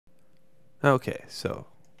Okay, so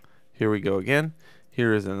here we go again.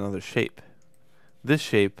 Here is another shape. This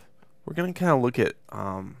shape, we're going to kind of look at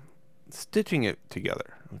stitching it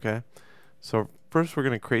together, okay? So first we're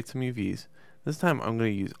going to create some UVs. This time I'm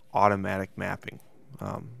going to use automatic mapping.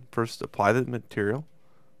 First apply the material.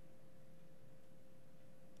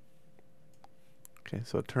 Okay,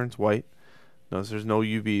 so it turns white. Notice there's no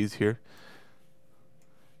UVs here.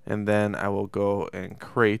 And then I will go and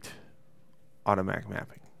create automatic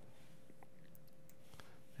mapping.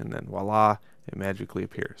 And then voila, it magically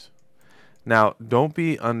appears. Now, don't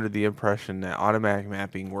be under the impression that automatic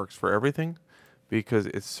mapping works for everything, because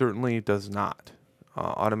it certainly does not.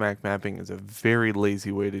 Automatic mapping is a very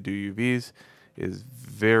lazy way to do UVs, is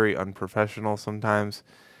very unprofessional sometimes.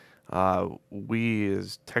 We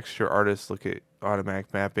as texture artists look at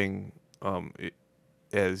automatic mapping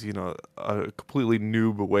as, you know, a completely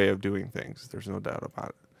noob way of doing things. There's no doubt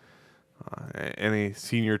about it. Any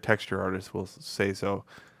senior texture artist will say so.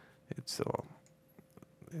 It's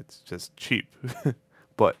just cheap.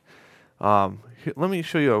 But let me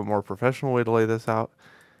show you a more professional way to lay this out.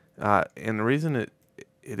 And the reason it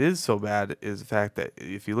is so bad is the fact that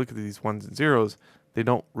if you look at these ones and zeros, they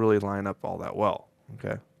don't really line up all that well.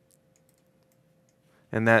 Okay.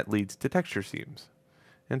 And that leads to texture seams.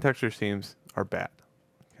 And texture seams are bad.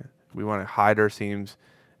 Okay. We want to hide our seams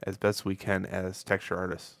as best we can as texture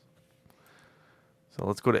artists. So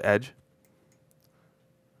let's go to edge.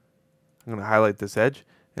 I'm going to highlight this edge,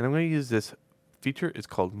 and I'm going to use this feature. It's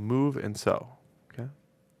called move and sew. Okay.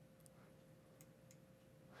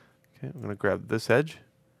 Okay, I'm going to grab this edge,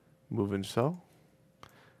 move and sew.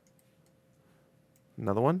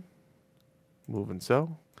 Another one, move and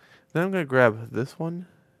sew. Then I'm going to grab this one,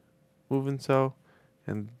 move and sew,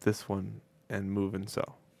 and this one, and move and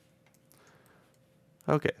sew.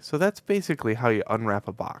 Okay, so that's basically how you unwrap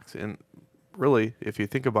a box. And really, if you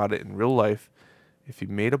think about it in real life, if you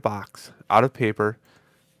made a box out of paper,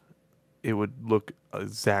 it would look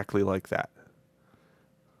exactly like that.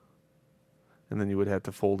 And then you would have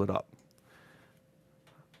to fold it up.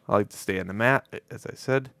 I like to stay on the mat, as I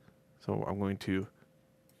said. So I'm going to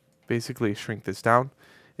basically shrink this down.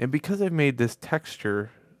 And because I've made this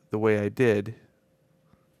texture the way I did,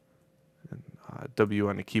 and W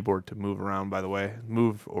on the keyboard to move around, by the way,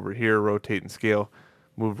 move over here, rotate and scale,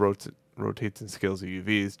 move, rotates and scales the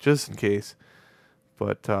UVs, just in case.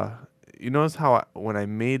 But you notice how when I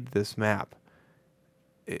made this map,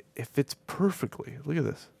 it fits perfectly. Look at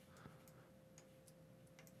this.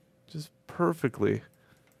 Just perfectly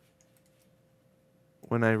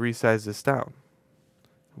when I resize this down.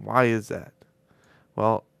 Why is that?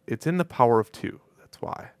 Well, it's in the power of 2. That's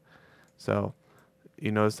why. So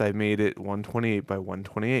you notice I made it 128 by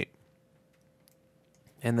 128.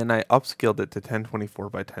 And then I upscaled it to 1024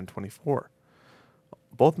 by 1024.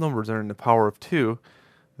 Both numbers are in the power of 2.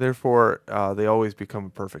 Therefore, they always become a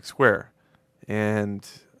perfect square. And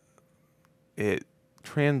it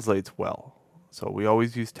translates well. So we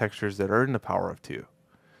always use textures that are in the power of 2.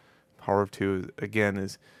 Power of 2, again,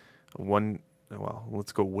 is one. Well,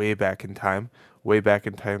 let's go way back in time. Way back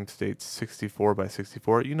in time states 64 by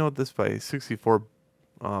 64. You know this by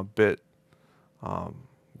 64-bit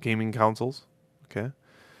gaming consoles. Okay.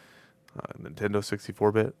 Nintendo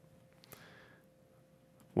 64-bit.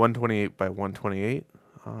 128 by 128.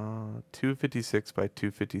 256 by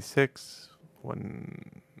 256.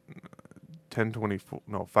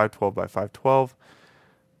 512 by 512.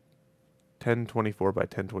 1024 by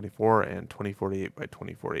 1024 and 2048 by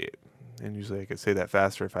 2048. And usually I could say that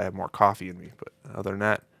faster if I have more coffee in me, but other than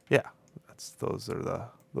that, yeah, those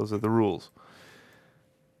are the rules.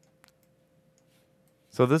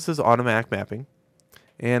 So this is automatic mapping,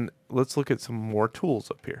 and let's look at some more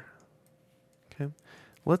tools up here. Okay,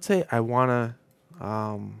 let's say I want to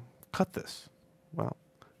cut this. Well,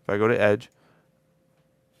 if I go to edge,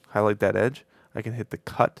 highlight that edge, I can hit the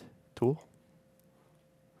cut tool.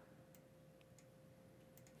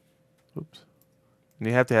 Oops. And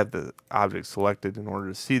you have to have the object selected in order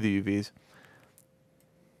to see the UVs.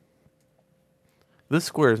 This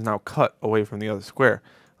square is now cut away from the other square.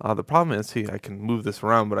 The problem is, see, I can move this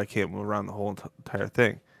around, but I can't move around the whole entire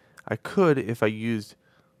thing. I could if I used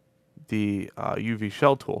the UV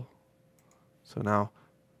shell tool. So now,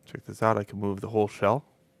 check this out, I can move the whole shell.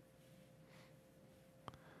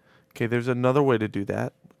 Okay, there's another way to do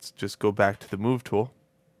that. Let's just go back to the move tool.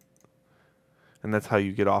 And that's how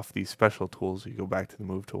you get off these special tools. You go back to the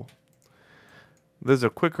move tool. There's a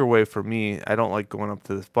quicker way for me. I don't like going up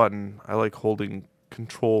to this button. I like holding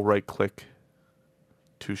Control right click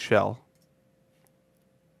to shell.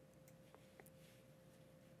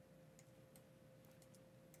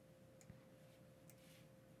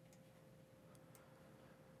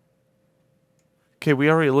 Okay,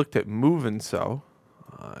 we already looked at move and sew.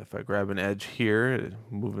 If I grab an edge here,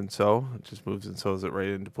 move and sew, it just moves and sews it right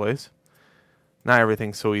into place. Not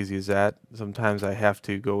everything's so easy as that. Sometimes I have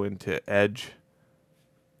to go into edge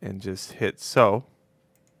and just hit sew.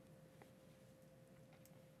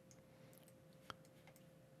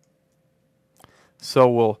 So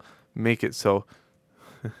we'll make it so,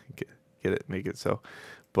 get it, make it so.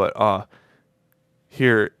 But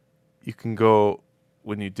here you can go,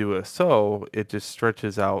 when you do a sew, it just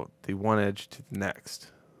stretches out the one edge to the next.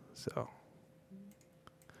 So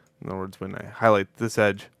in other words, when I highlight this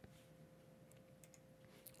edge,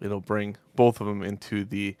 it'll bring both of them into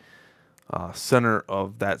the center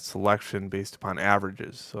of that selection based upon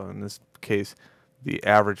averages. So in this case, the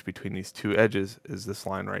average between these two edges is this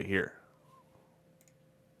line right here.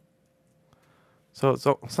 So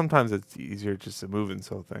sometimes it's easier just to move and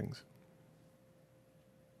sew things.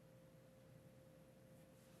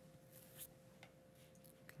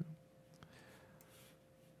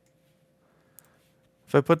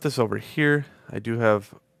 If I put this over here, I do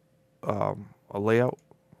have a layout.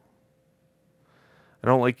 I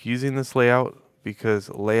don't like using this layout because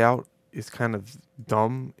layout is kind of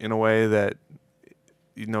dumb in a way that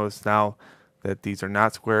you notice now that these are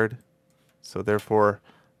not squared. So therefore,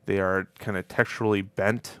 they are kind of texturally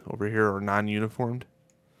bent over here or non-uniformed.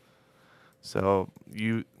 So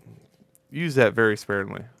you use that very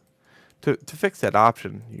sparingly. To fix that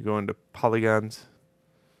option, you go into polygons,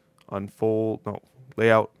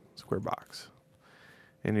 layout, square box.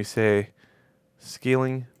 And you say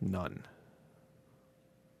scaling none.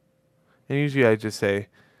 And usually I just say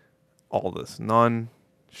all this, none,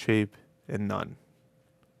 shape, and none.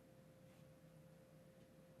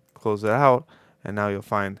 Close that out, and now you'll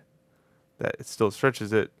find that it still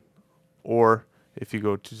stretches it. Or if you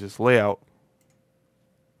go to just layout,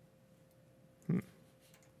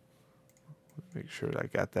 make sure I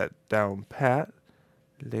got that down pat.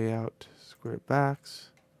 Layout, square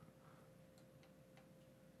box,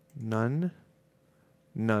 none,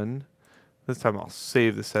 none. This time I'll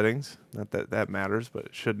save the settings. Not that that matters, but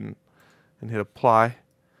it shouldn't. And hit apply.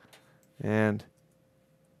 And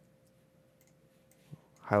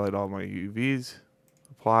highlight all my UVs.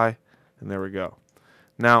 Apply. And there we go.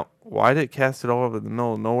 Now, why did it cast it all over the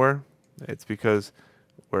middle of nowhere? It's because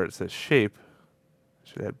where it says shape, it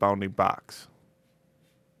should add bounding box.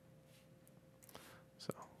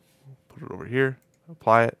 So, put it over here.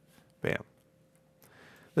 Apply it. Bam.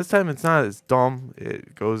 This time it's not as dumb.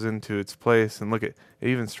 It goes into its place, and look at it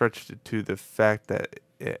even stretched it to the fact that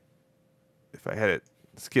if I had it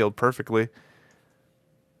scaled perfectly,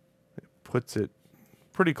 it puts it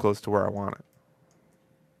pretty close to where I want it.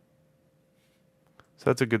 So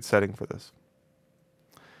that's a good setting for this.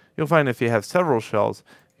 You'll find if you have several shells,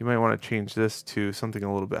 you might want to change this to something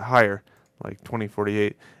a little bit higher, like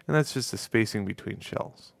 2048, and that's just the spacing between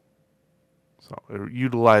shells. So it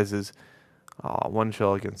utilizes one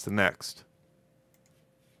shell against the next.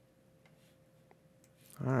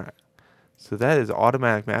 Alright, so that is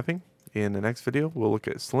automatic mapping. In the next video, we'll look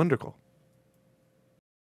at cylindrical.